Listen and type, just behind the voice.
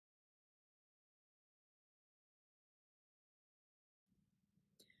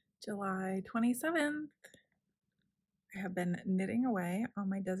July 27th. I have been knitting away on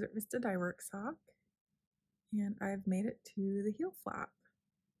my Desert Vista dyework sock, and I've made it to the heel flap.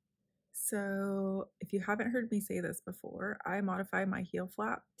 So if you haven't heard me say this before, I modify my heel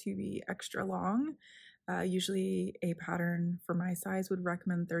flap to be extra long. Usually a pattern for my size would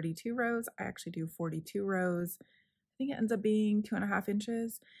recommend 32 rows. I actually do 42 rows. I think it ends up being 2.5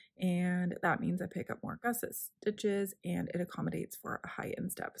 inches, and that means I pick up more gusset stitches and it accommodates for a high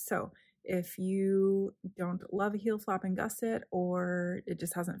instep. So if you don't love a heel flap and gusset, or it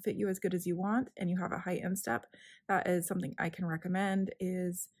just hasn't fit you as good as you want and you have a high instep, that is something I can recommend,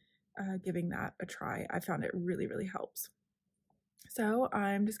 is giving that a try. I found it really helps. So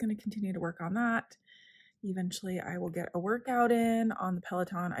I'm just going to continue to work on that. Eventually I will get a workout in on the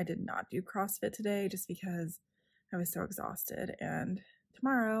Peloton. I did not do CrossFit today just because I was so exhausted, and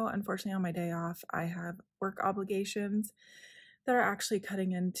tomorrow, unfortunately on my day off, I have work obligations that are actually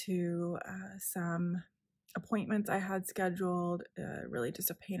cutting into some appointments I had scheduled, really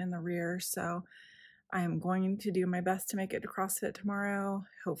just a pain in the rear. So I am going to do my best to make it to CrossFit tomorrow.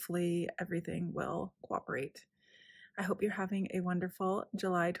 Hopefully everything will cooperate. I hope you're having a wonderful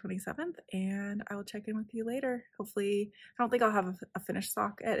July 27th, and I will check in with you later. Hopefully, I don't think I'll have a finished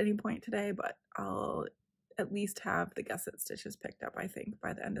sock at any point today, but I'll at least have the gusset stitches picked up, I think,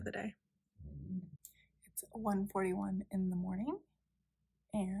 by the end of the day. It's 1:41 in the morning,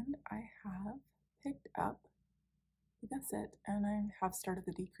 and I have picked up the gusset, and I have started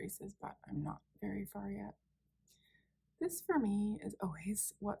the decreases, but I'm not very far yet. This for me is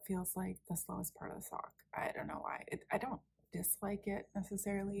always what feels like the slowest part of the sock. I don't know why. I don't dislike it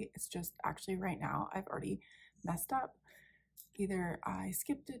necessarily. It's just actually right now I've already messed up. Either I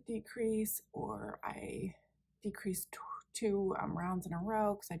skipped a decrease or I decreased two rounds in a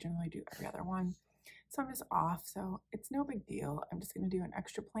row, because I generally do every other one. So I'm just off. So it's no big deal. I'm just going to do an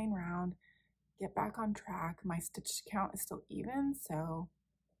extra plain round, get back on track. My stitch count is still even, so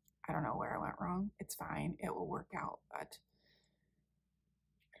I don't know where I went wrong. It's fine. It will work out, but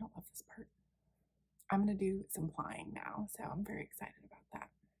I don't love this part. I'm going to do some plying now, so I'm very excited about that.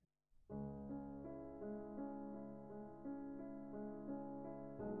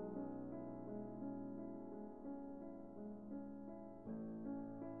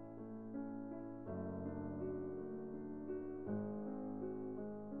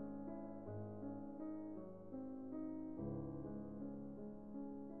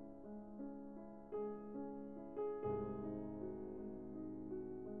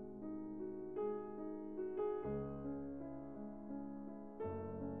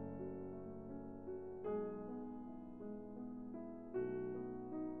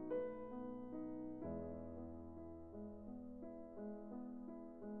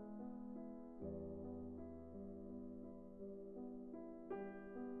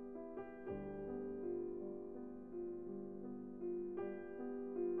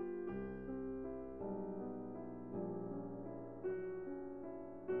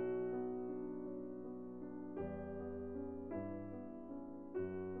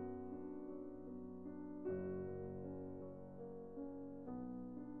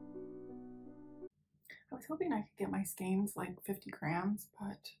 I was hoping I could get my skeins like 50 grams,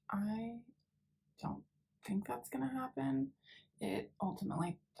 but I don't think that's going to happen. It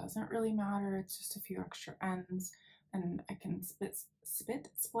ultimately doesn't really matter. It's just a few extra ends, and I can spit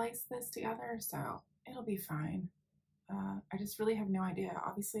splice this together, so it'll be fine. I just really have no idea.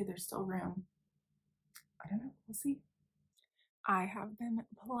 Obviously, there's still room. I don't know. We'll see. I have been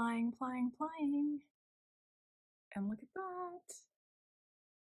plying, and look at that.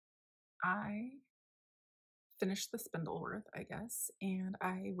 I finished the spindle worth, I guess, and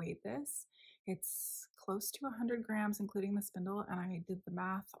I weighed this. It's close to 100 grams, including the spindle, and I did the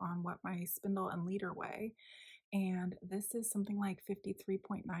math on what my spindle and leader weigh, and this is something like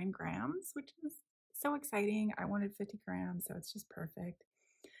 53.9 grams, which is so exciting. I wanted 50 grams, so it's just perfect.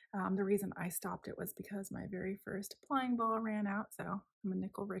 The reason I stopped it was because my very first plying ball ran out, so I'm a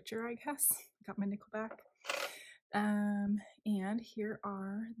nickel richer, I guess. Got my nickel back. And here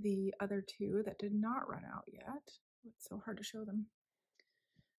are the other two that did not run out yet. It's so hard to show them.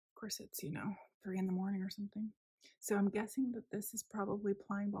 Of course, it's, 3 in the morning or something. So I'm guessing that this is probably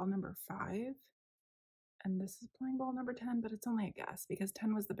plying ball number 5. And this is plying ball number 10, but it's only a guess because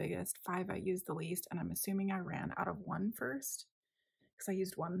 10 was the biggest, 5 I used the least, and I'm assuming I ran out of 1 first because I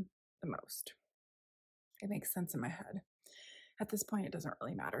used 1 the most. It makes sense in my head. At this point, it doesn't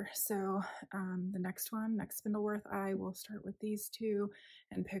really matter. So the next spindle worth, I will start with these 2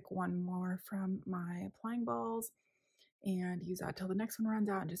 and pick 1 more from my plying balls and use that till the next one runs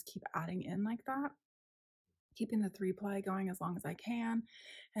out, and just keep adding in like that. keeping the 3-ply going as long as I can.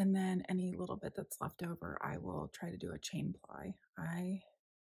 And then any little bit that's left over, I will try to do a chain ply. I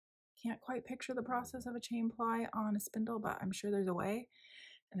can't quite picture the process of a chain ply on a spindle, but I'm sure there's a way.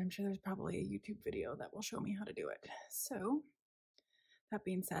 And I'm sure there's probably a YouTube video that will show me how to do it. So that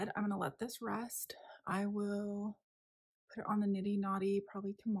being said, I'm going to let this rest. I will put it on the Nitty Naughty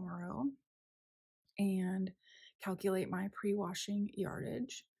probably tomorrow and calculate my pre-washing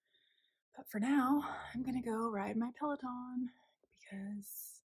yardage. But for now, I'm going to go ride my Peloton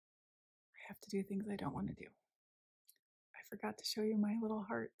because I have to do things I don't want to do. I forgot to show you my little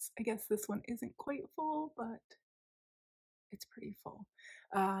hearts. I guess this one isn't quite full, but it's pretty full.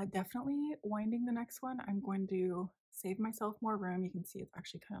 Definitely winding the next one. I'm going to save myself more room. You can see it's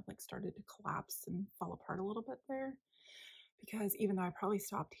actually kind of like started to collapse and fall apart a little bit there, because even though I probably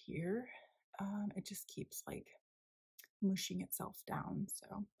stopped here, it just keeps like mushing itself down.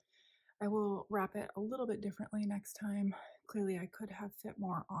 So I will wrap it a little bit differently next time. Clearly I could have fit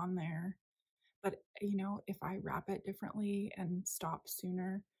more on there, but you know, if I wrap it differently and stop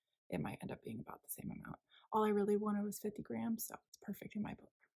sooner, it might end up being about the same amount. All I really wanted was 50 grams, so it's perfect in my book.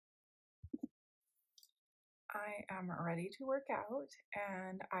 I am ready to work out,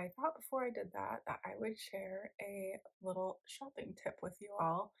 and I thought before I did that I would share a little shopping tip with you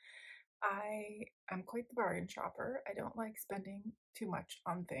all. I am quite the bargain shopper. I don't like spending too much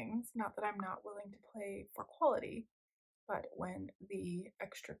on things. Not that I'm not willing to pay for quality, but when the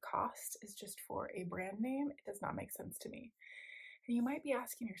extra cost is just for a brand name, it does not make sense to me. And you might be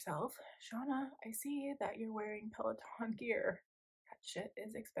asking yourself, Shauna, I see that you're wearing Peloton gear. That shit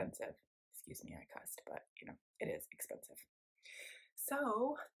is expensive. Excuse me, I cussed, but you know, it is expensive.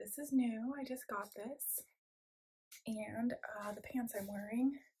 So this is new. I just got this. And the pants I'm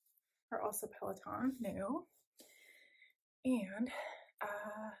wearing are also Peloton, new. And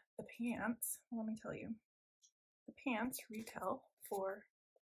the pants, let me tell you, the pants retail for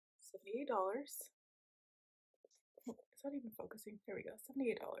 $78. Oh, it's not even focusing. There we go,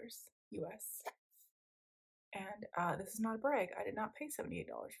 $78 US. And this is not a brag. I did not pay $78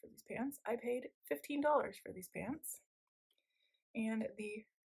 for these pants. I paid $15 for these pants. And the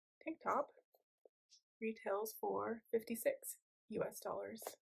tank top retails for $56 US.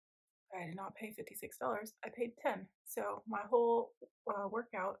 I did not pay $56. I paid $10. So my whole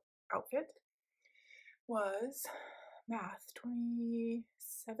workout outfit was math $27,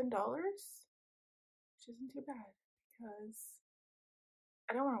 which isn't too bad because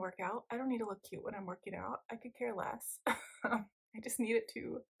I don't want to work out. I don't need to look cute when I'm working out. I could care less. I just need it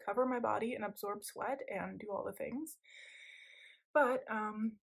to cover my body and absorb sweat and do all the things. But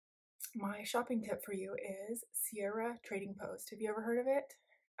my shopping tip for you is Sierra Trading Post. Have you ever heard of it?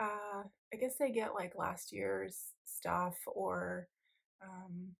 I guess they get like last year's stuff, or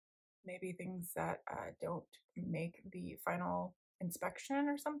maybe things that don't make the final inspection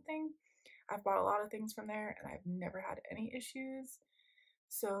or something. I've bought a lot of things from there and I've never had any issues.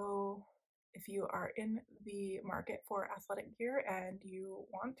 So if you are in the market for athletic gear and you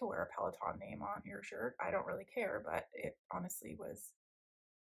want to wear a Peloton name on your shirt, I don't really care, but it honestly was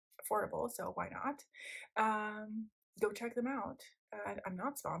affordable, so why not? Go check them out. I'm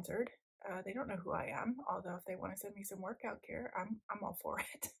not sponsored. They don't know who I am, although if they want to send me some workout gear, I'm all for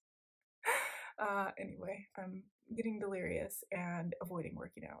it. Anyway, I'm getting delirious and avoiding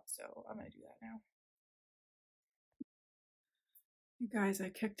working out, so I'm gonna do that now. You guys, I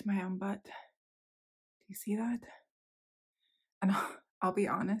kicked my own butt. Do you see that? And I'll be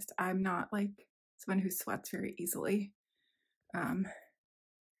honest, I'm not like someone who sweats very easily.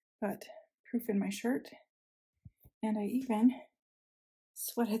 But proof in my shirt, and I even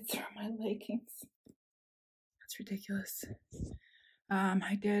sweated through my leggings. That's ridiculous.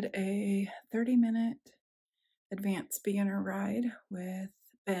 I did a 30-minute advanced beginner ride with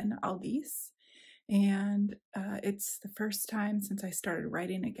Ben Aldis, and it's the first time since I started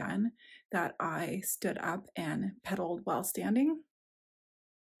riding again that I stood up and pedaled while standing.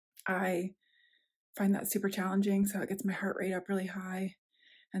 I find that super challenging, so it gets my heart rate up really high.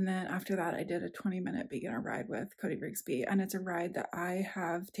 And then after that, I did a 20-minute beginner ride with Cody Rigsby, and it's a ride that I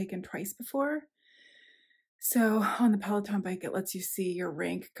have taken twice before. So on the Peloton bike, it lets you see your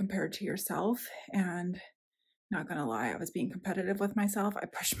rank compared to yourself, and not gonna lie, I was being competitive with myself. I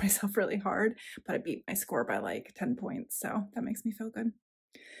pushed myself really hard, but I beat my score by like 10 points, so that makes me feel good.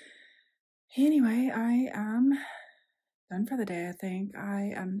 Anyway, I am done for the day, I think.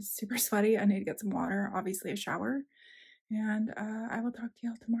 I am super sweaty. I need to get some water, obviously a shower. And I will talk to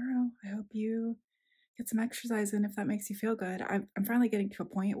y'all tomorrow. I hope you get some exercise in if that makes you feel good. I'm finally getting to a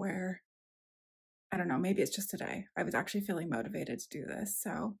point where, I don't know, maybe it's just today, I was actually feeling motivated to do this.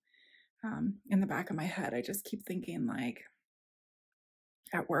 So in the back of my head, I just keep thinking, like,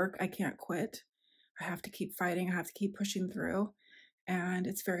 at work, I can't quit. I have to keep fighting. I have to keep pushing through. And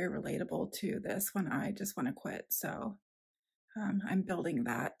it's very relatable to this when I just want to quit. So I'm building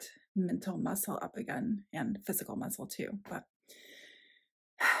that mental muscle up again, and physical muscle too, but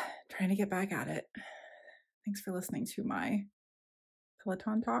trying to get back at it. Thanks for listening to my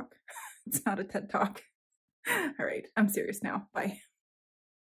Peloton talk. It's not a TED talk. All right, I'm serious now. Bye.